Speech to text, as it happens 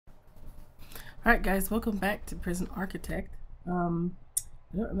Alright guys, welcome back to Prison Architect. I don't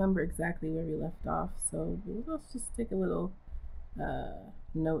remember exactly where we left off, so let's just take a little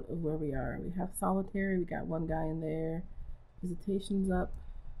note of where we are. We have solitary, we got one guy in there. Visitation's up.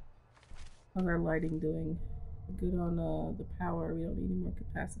 How's our lighting doing? We're good on the power, we don't need any more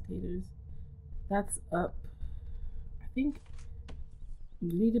capacitors. That's up. I think we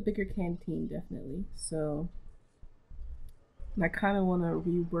need a bigger canteen, definitely. So I kind of want to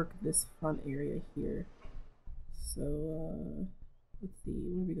rework this front area here. So, let's see,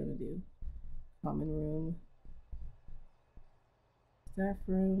 what are we gonna do? Common room, staff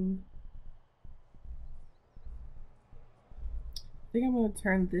room. I think I'm gonna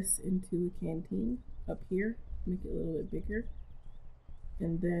turn this into a canteen up here, make it a little bit bigger,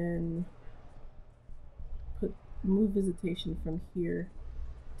 and then move visitation from here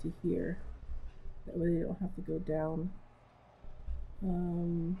to here. That way they don't have to go down.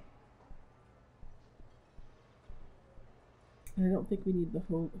 I don't think we need the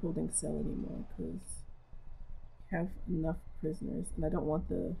holding cell anymore because we have enough prisoners, and I don't want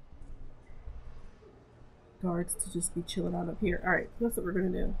the guards to just be chilling out up here. Alright, that's what we're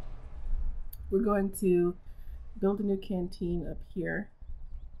going to do. We're going to build a new canteen up here.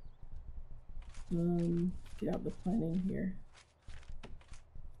 Get out the planning here.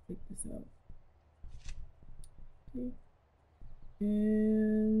 Take this out. Okay.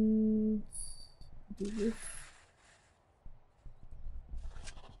 And do this.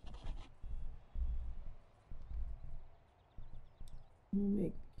 We'll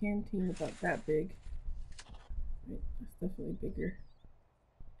make the canteen about that big. Right, that's definitely bigger.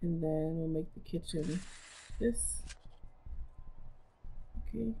 And then we'll make the kitchen this.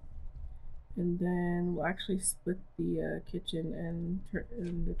 Okay. And then we'll actually split the kitchen and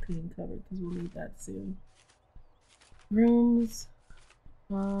the clean cupboard because we'll need that soon. Rooms.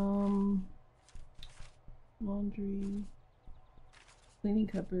 Laundry. Cleaning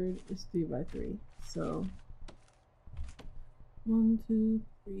cupboard is 3x3. So 1, 2,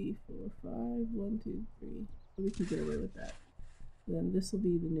 3, 4, 5. 1, 2, 3. So we can get away with that. Then this will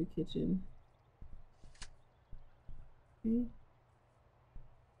be the new kitchen. Okay.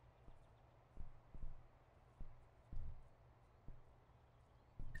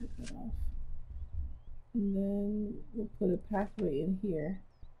 Cut that off. And then we'll put a pathway in here.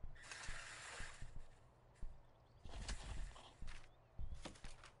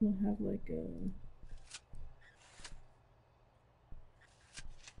 We'll have like a...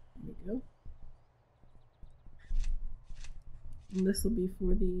 There we go. And this will be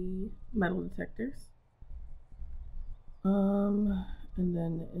for the metal detectors. And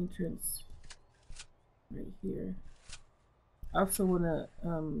then the entrance right here. I also want to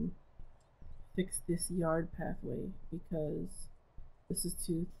fix this yard pathway because this is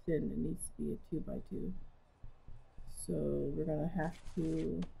too thin. It needs to be a 2x2. So we're gonna have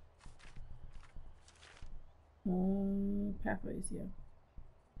to pathways, yeah.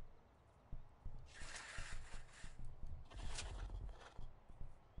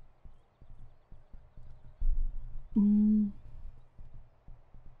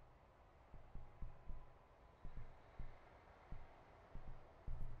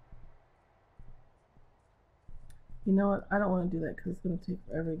 You know what? I don't want to do that because it's going to take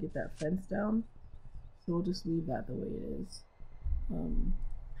forever to get that fence down. So we'll just leave that the way it is. What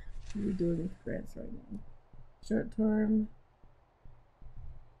are we doing with grants right now? Short term.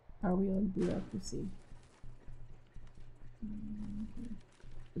 How are we on bureaucracy?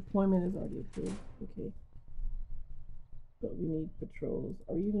 Deployment is already approved. Okay. But we need patrols.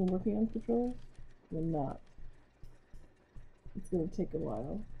 Are we even working on patrols? We're not. It's going to take a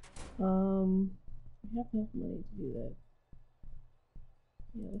while. We have enough money to do that.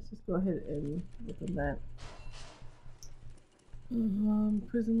 Yeah, let's just go ahead and look on that.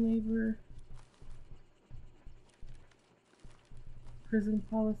 Prison labor. Prison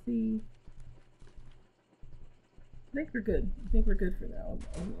policy. I think we're good. I think we're good for now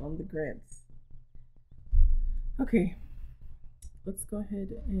on the grants. Okay. Let's go ahead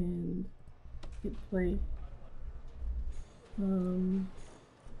and hit play.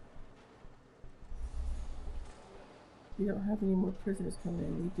 We don't have any more prisoners coming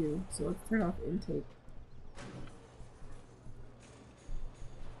in. We do. So let's turn off intake.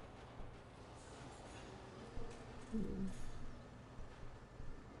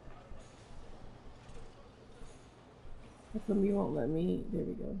 How come you won't let me? There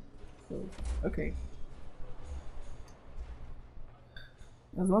we go. So, okay.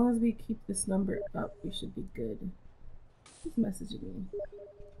 As long as we keep this number up, we should be good. Who's messaging me?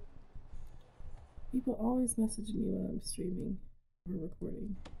 People always message me when I'm streaming or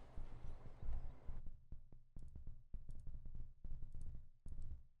recording.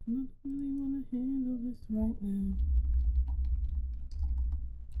 right now.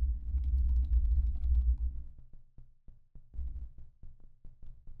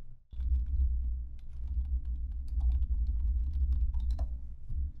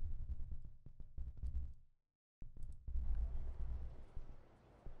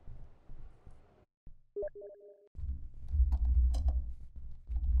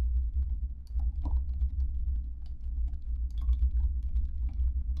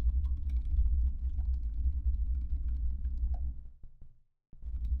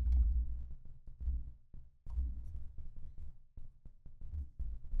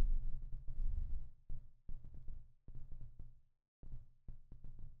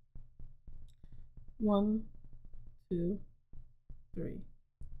 One, two, three.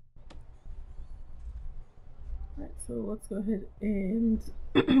 Alright, so let's go ahead and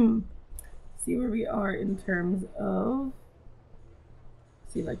see where we are in terms of,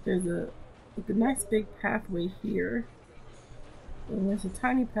 see, like there's a nice big pathway here, and there's a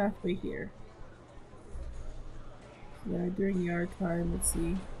tiny pathway here. So yeah, during yard time, let's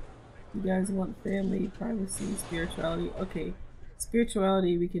see. You guys want family, privacy, spirituality. Okay,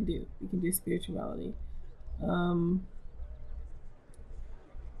 spirituality we can do. We can do spirituality.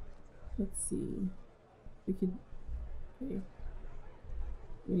 Let's see. We could. Okay.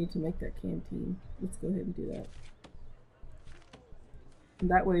 We need to make that canteen. Let's go ahead and do that. And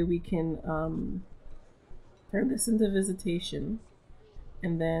that way we can turn this into visitation,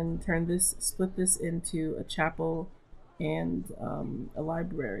 and then split this into a chapel and a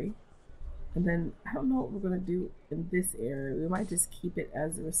library. And then I don't know what we're gonna do in this area. We might just keep it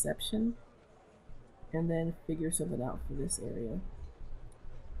as a reception, and then figure something out for this area.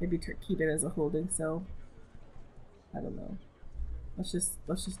 Maybe keep it as a holding cell. I don't know. Let's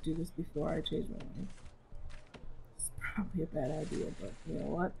just do this before I change my mind. It's probably a bad idea, but you know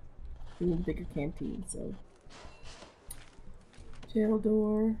what? We need a bigger canteen, so jail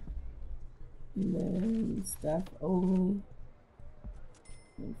door, and then staff only,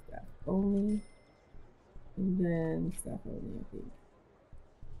 and staff only, and then staff only, I think.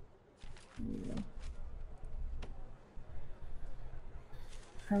 There we go.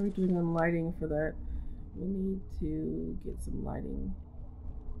 How are we doing on lighting for that? We need to get some lighting.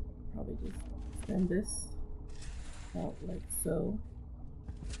 Probably just extend this out like so.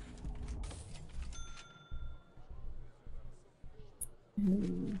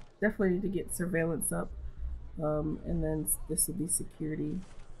 And definitely need to get surveillance up. And then this will be security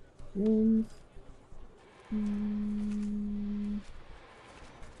rooms.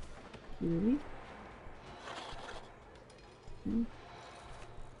 Security. Okay.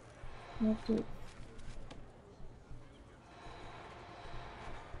 Laptop.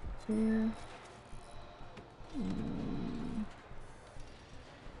 Chair.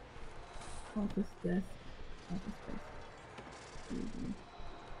 Office desk. Office desk.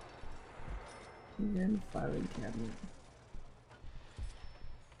 And then filing cabinet.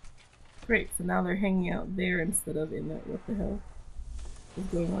 Great, so now they're hanging out there instead of in that. What the hell is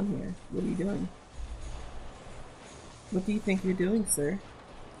going on here? What are you doing? What do you think you're doing, sir?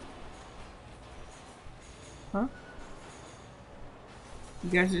 Huh? You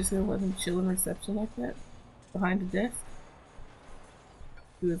guys are just gonna let him chill in reception like that? Behind the desk?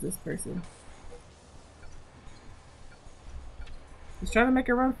 Who is this person? He's trying to make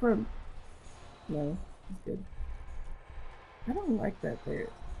a run for him. No, he's good. I don't like that there.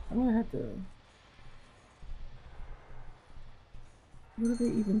 I'm gonna have to... What are they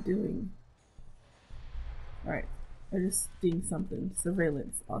even doing? Alright, I just dinged something.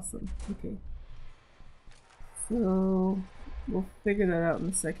 Surveillance, awesome. Okay. So, we'll figure that out in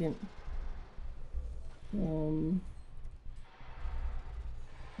a second. I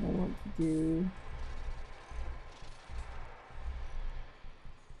want to do...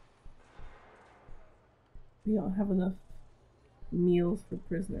 We don't have enough meals for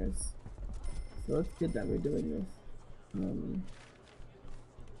prisoners, so it's good that we're doing this.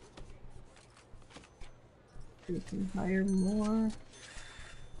 We can hire more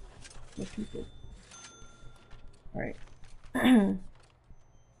people. Alright.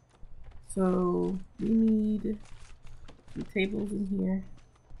 So we need some tables in here.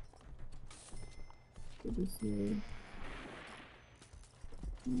 Put this here.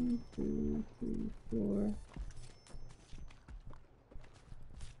 1, 2, 3, 4.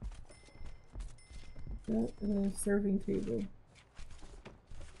 That, and then a serving table.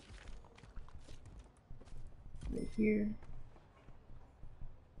 Right here.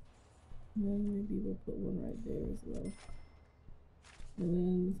 And then maybe we'll put one right there as well. And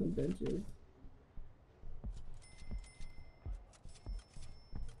then some benches.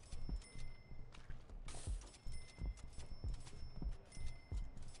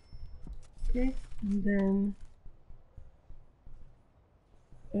 Okay, and then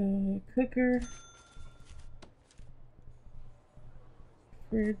cooker,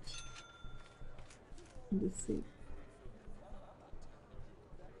 fridge, and the sink.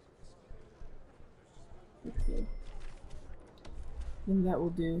 Like so. And that will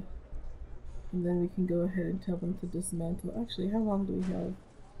do. And then we can go ahead and tell them to dismantle. Actually, how long do we have?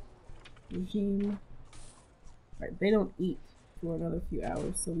 Regime. Alright, they don't eat for another few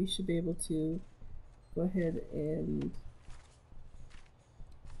hours, so we should be able to go ahead and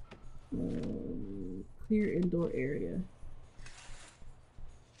clear indoor area.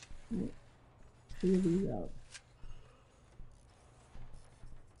 Right. Clear these out.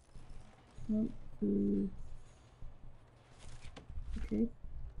 Food. Okay.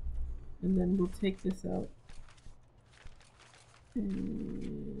 And then we'll take this out.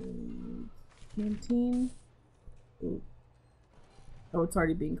 And canteen. Oh, it's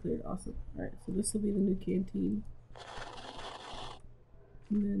already being cleared. Awesome. Alright, so this will be the new canteen.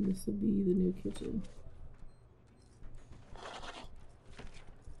 And then this will be the new kitchen.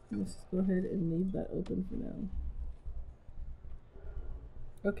 Let's just go ahead and leave that open for now.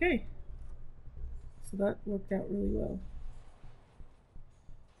 Okay. So that worked out really well.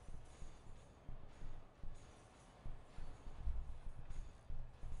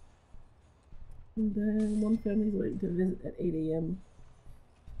 And then one family's waiting to visit at 8 a.m.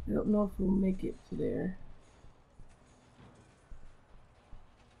 I don't know if we'll make it to there.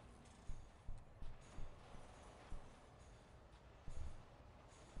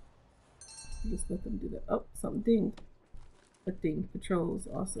 Just let them do that. Oh, something dinged. A ding. Patrols.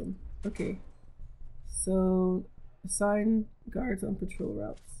 Awesome. Okay. So, assign guards on patrol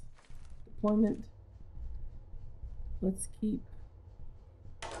routes. Deployment. Let's keep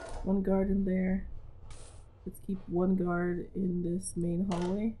one guard in there. Let's keep one guard in this main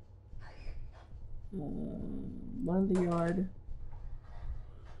hallway. One in the yard.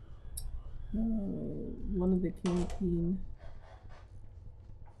 One in the canteen.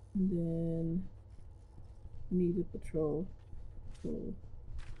 And then need a patrol.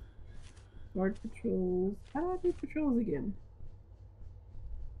 Guard patrols. How do I do patrols again?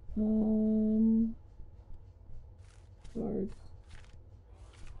 Guards.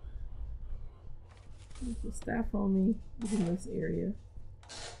 There's the staff only in this area.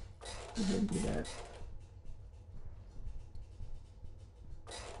 Go ahead and do that.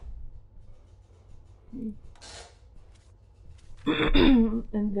 Okay.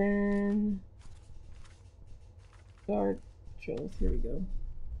 And then guard patrols. Here we go.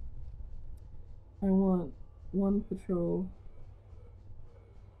 I want one patrol.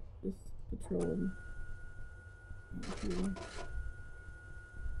 Just patrolling.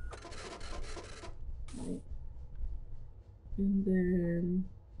 Right. And then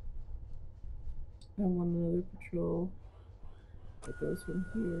I want another patrol that goes from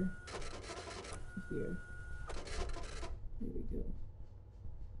here to here. There we go.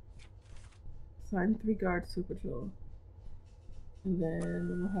 Assign 3 guards to patrol. And then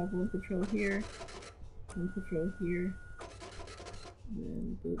we'll have one patrol here, one patrol here, and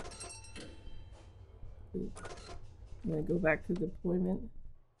then boop, boop. I'm gonna go back to deployment.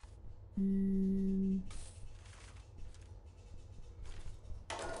 And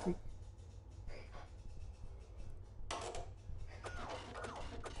take.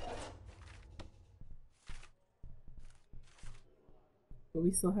 But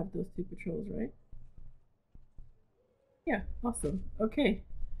we still have those 2 patrols, right? Yeah, awesome. Okay.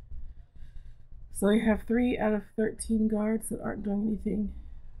 So we have 3 out of 13 guards that aren't doing anything.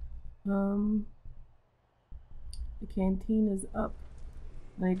 The canteen is up.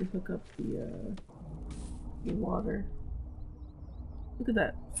 I need to hook up the water. Look at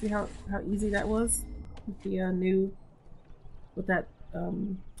that. See how easy that was with the with that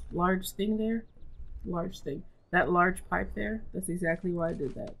large thing there? Large thing. That large pipe there. That's exactly why I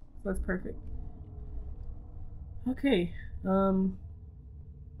did that. So that's perfect. Okay. So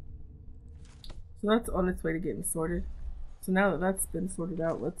that's on its way to getting sorted. So now that that's been sorted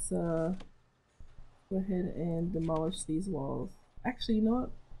out, let's go ahead and demolish these walls. Actually, you know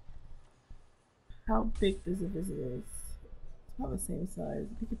what? How big does a visitor is? It's about the same size.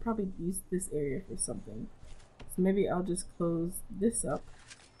 We could probably use this area for something. So maybe I'll just close this up,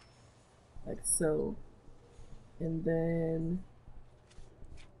 like so, and then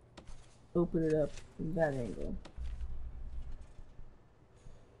open it up from that angle.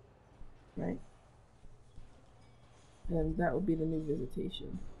 Right? And that will be the new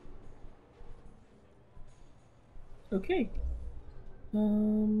visitation. Okay.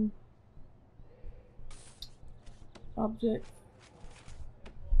 Object.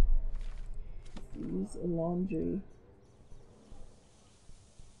 use a laundry.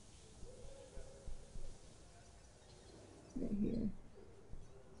 Right here.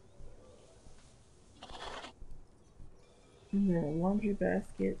 And then a laundry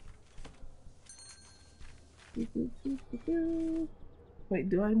basket. Wait,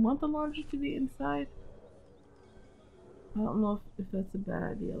 do I want the laundry to be inside? I don't know if that's a bad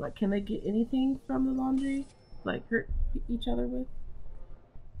idea. Like, can they get anything from the laundry? Like, hurt each other with?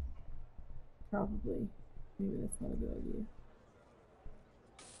 Probably. Maybe that's not a good idea.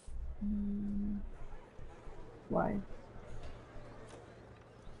 Why?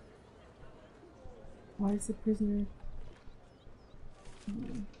 Why is the prisoner...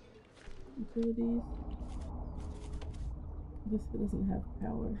 utilities? This doesn't have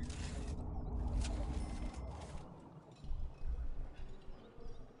power.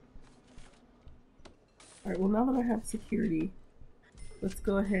 Alright, well now that I have security, let's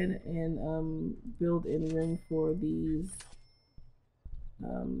go ahead and build in room for these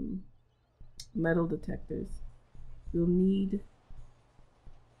metal detectors. We'll need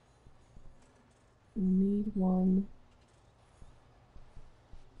one.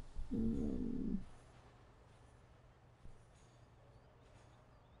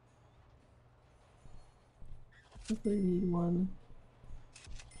 Definitely need one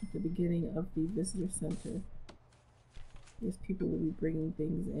at the beginning of the visitor center. These people will be bringing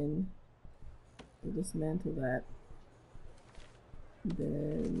things in. We'll dismantle that.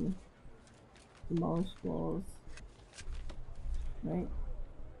 Then demolish walls. Right?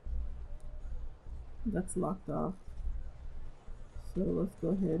 That's locked off. So let's go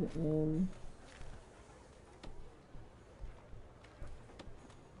ahead and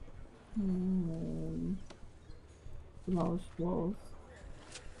demolish walls.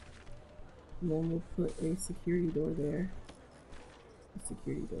 And then we'll put a security door there. A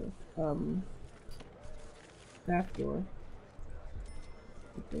security door. Staff door.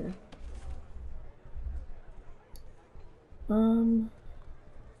 Right there.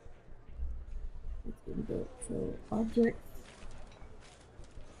 It's getting built. So objects.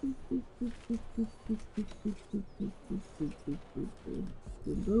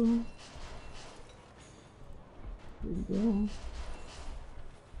 Boom. Boom, boom.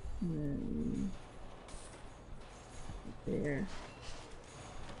 And then there.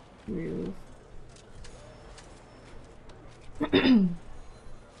 Wheels.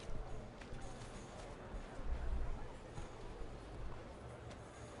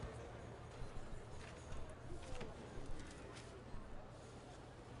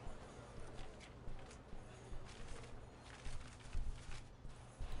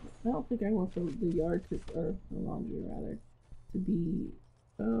 I don't think I want the yard to, or the laundry rather, to be,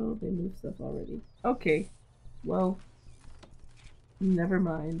 oh, they moved stuff already. Okay, well, never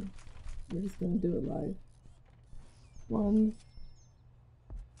mind. We're just gonna do it live. 1,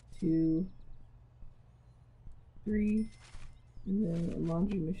 2, 3, and then a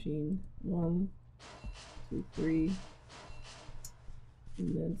laundry machine. 1, 2, 3,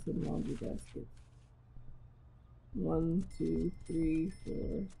 and then some laundry baskets. 1, 2, 3,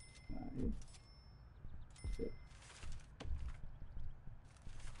 4, 5, 6.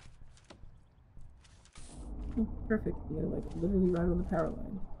 Oh, perfect. They're like literally right on the power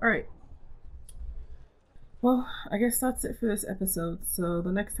line. Alright. Well, I guess that's it for this episode. So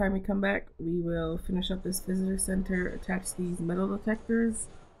the next time we come back, we will finish up this visitor center, attach these metal detectors,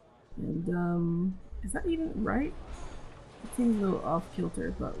 and is that even right? It seems a little off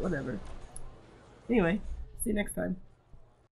kilter, but whatever. Anyway, see you next time.